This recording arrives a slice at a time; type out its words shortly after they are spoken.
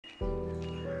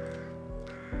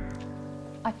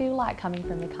I feel like coming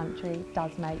from the country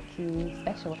does make you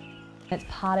special. It's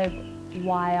part of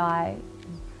why I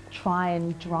try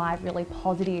and drive really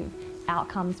positive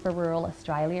outcomes for rural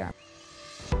Australia.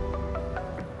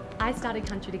 I started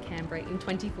Country to Canberra in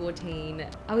 2014.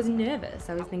 I was nervous.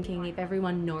 I was thinking, if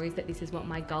everyone knows that this is what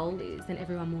my goal is, then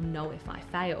everyone will know if I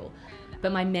fail.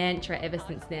 But my mantra ever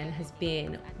since then has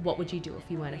been, what would you do if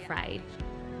you weren't afraid?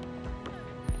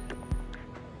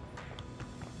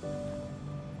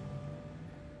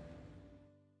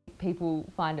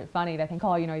 People find it funny. They think,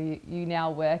 oh, you know, you now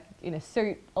work in a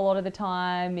suit a lot of the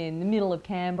time in the middle of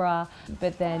Canberra.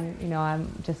 But then, you know,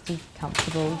 I'm just as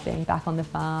comfortable being back on the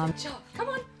farm. Sure, come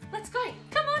on, let's go,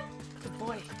 come on. Good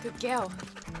boy, good girl.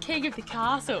 King of the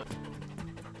castle.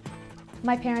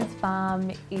 My parents'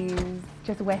 farm is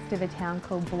just west of a town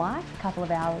called Blythe, a couple of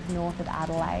hours north of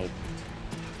Adelaide.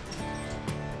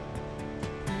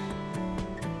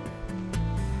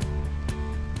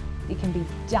 It can be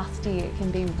dusty, it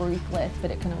can be ruthless,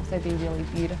 but it can also be really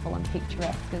beautiful and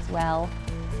picturesque as well.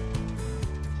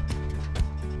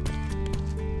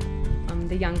 I'm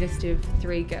the youngest of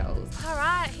 3 girls. All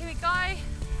right, here we go.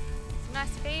 Some nice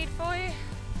feed for you.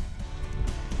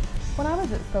 When I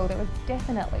was at school, there was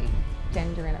definitely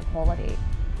gender inequality.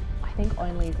 I think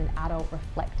only as an adult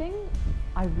reflecting,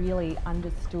 I really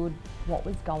understood what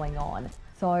was going on.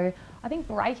 So I think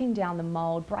breaking down the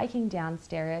mould, breaking down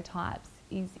stereotypes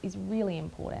is really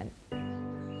important.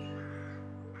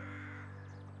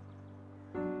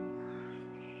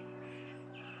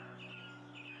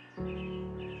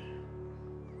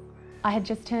 I had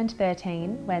just turned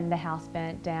 13 when the house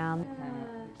burnt down.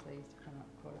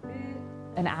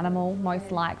 An animal,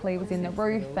 most likely, was in the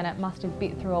roof and it must have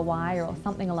bit through a wire or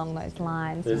something along those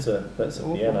lines. That's a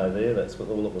piano there, that's what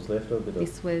all that was left of it.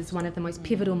 This was one of the most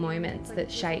pivotal moments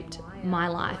that shaped my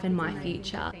life and my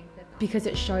future because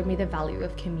it showed me the value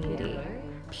of community.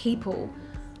 People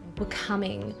were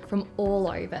coming from all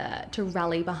over to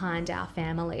rally behind our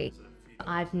family.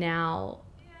 I've now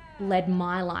led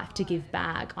my life to give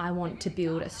back. I want to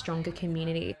build a stronger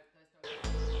community.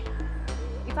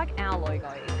 It's like our logo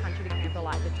is Country to Canberra,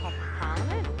 like the top of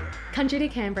Parliament. Country to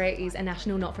Canberra is a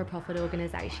national not-for-profit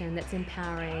organisation that's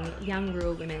empowering young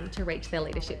rural women to reach their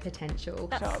leadership potential.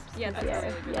 That's what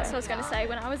I was going to say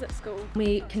when I was at school.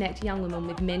 We connect young women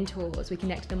with mentors, we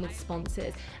connect them with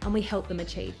sponsors, and we help them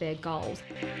achieve their goals.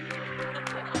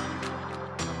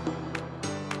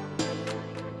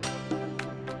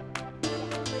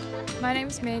 My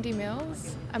name's Mandy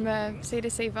Mills. I'm a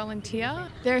C2C volunteer.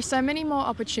 There are so many more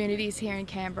opportunities here in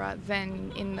Canberra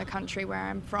than in the country where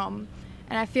I'm from,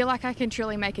 and I feel like I can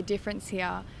truly make a difference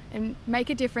here and make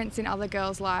a difference in other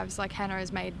girls' lives like Hannah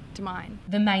has made to mine.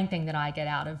 The main thing that I get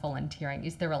out of volunteering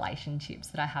is the relationships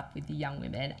that I have with the young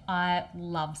women. I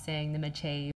love seeing them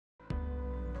achieve.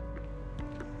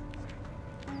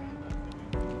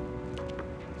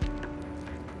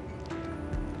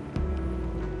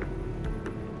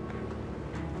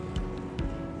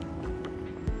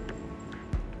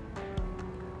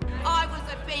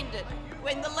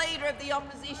 When the Leader of the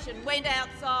Opposition went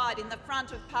outside in the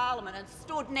front of Parliament and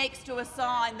stood next to a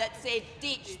sign that said,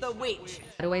 "Ditch the witch."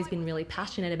 I'd always been really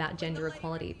passionate about gender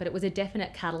equality, but it was a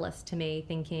definite catalyst to me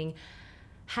thinking,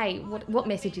 hey, what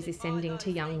message is this sending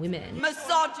to young women?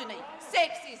 Misogyny,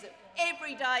 sexism,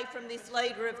 every day from this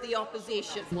Leader of the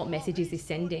Opposition. What message is this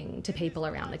sending to people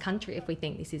around the country if we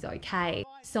think this is okay?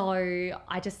 So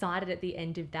I decided at the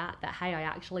end of that hey, I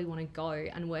actually want to go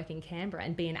and work in Canberra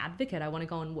and be an advocate. I want to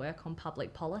go and work on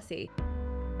public policy.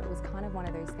 It was kind of one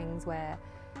of those things where...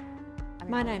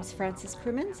 My name's Frances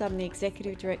Crimmins. I'm the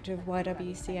Executive Director of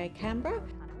YWCA Canberra.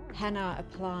 Hannah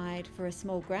applied for a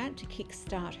small grant to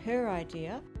kickstart her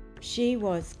idea. She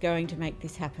was going to make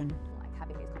this happen.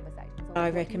 I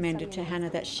recommended to Hannah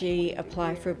that she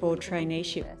apply for a board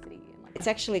traineeship. It's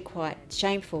actually quite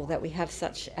shameful that we have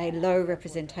such a low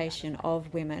representation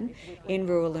of women in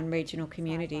rural and regional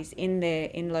communities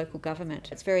in local government.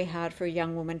 It's very hard for a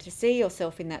young woman to see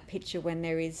yourself in that picture when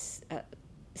there is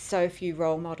so few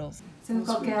role models. So we've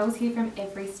got girls here from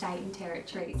every state and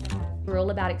territory. We're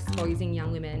all about exposing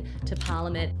young women to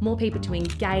Parliament, more people to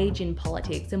engage in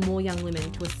politics and more young women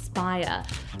to aspire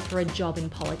for a job in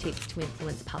politics to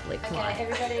influence public life.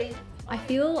 Everybody. I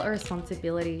feel a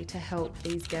responsibility to help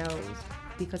these girls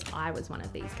because I was one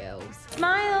of these girls.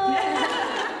 Smile!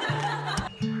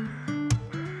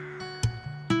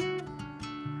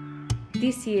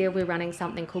 This year we're running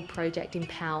something called Project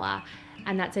Empower,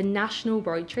 and that's a national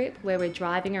road trip where we're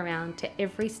driving around to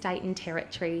every state and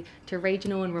territory, to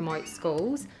regional and remote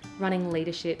schools, running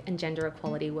leadership and gender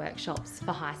equality workshops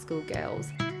for high school girls.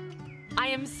 I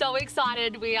am so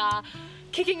excited. We are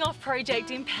Kicking off Project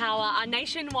Empower, our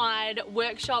nationwide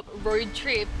workshop road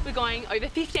trip. We're going over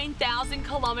 15,000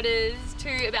 kilometres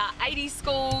to about 80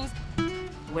 schools.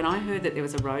 When I heard that there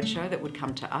was a roadshow that would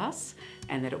come to us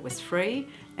and that it was free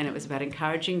and it was about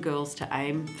encouraging girls to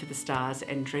aim for the stars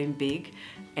and dream big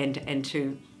and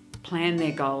to plan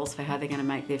their goals for how they're going to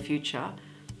make their future,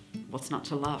 what's not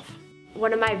to love?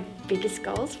 One of my biggest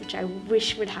goals, which I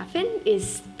wish would happen,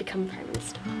 is become Prime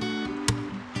Minister.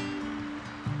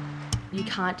 You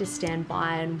can't just stand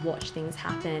by and watch things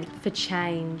happen. For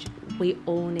change, we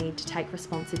all need to take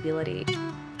responsibility.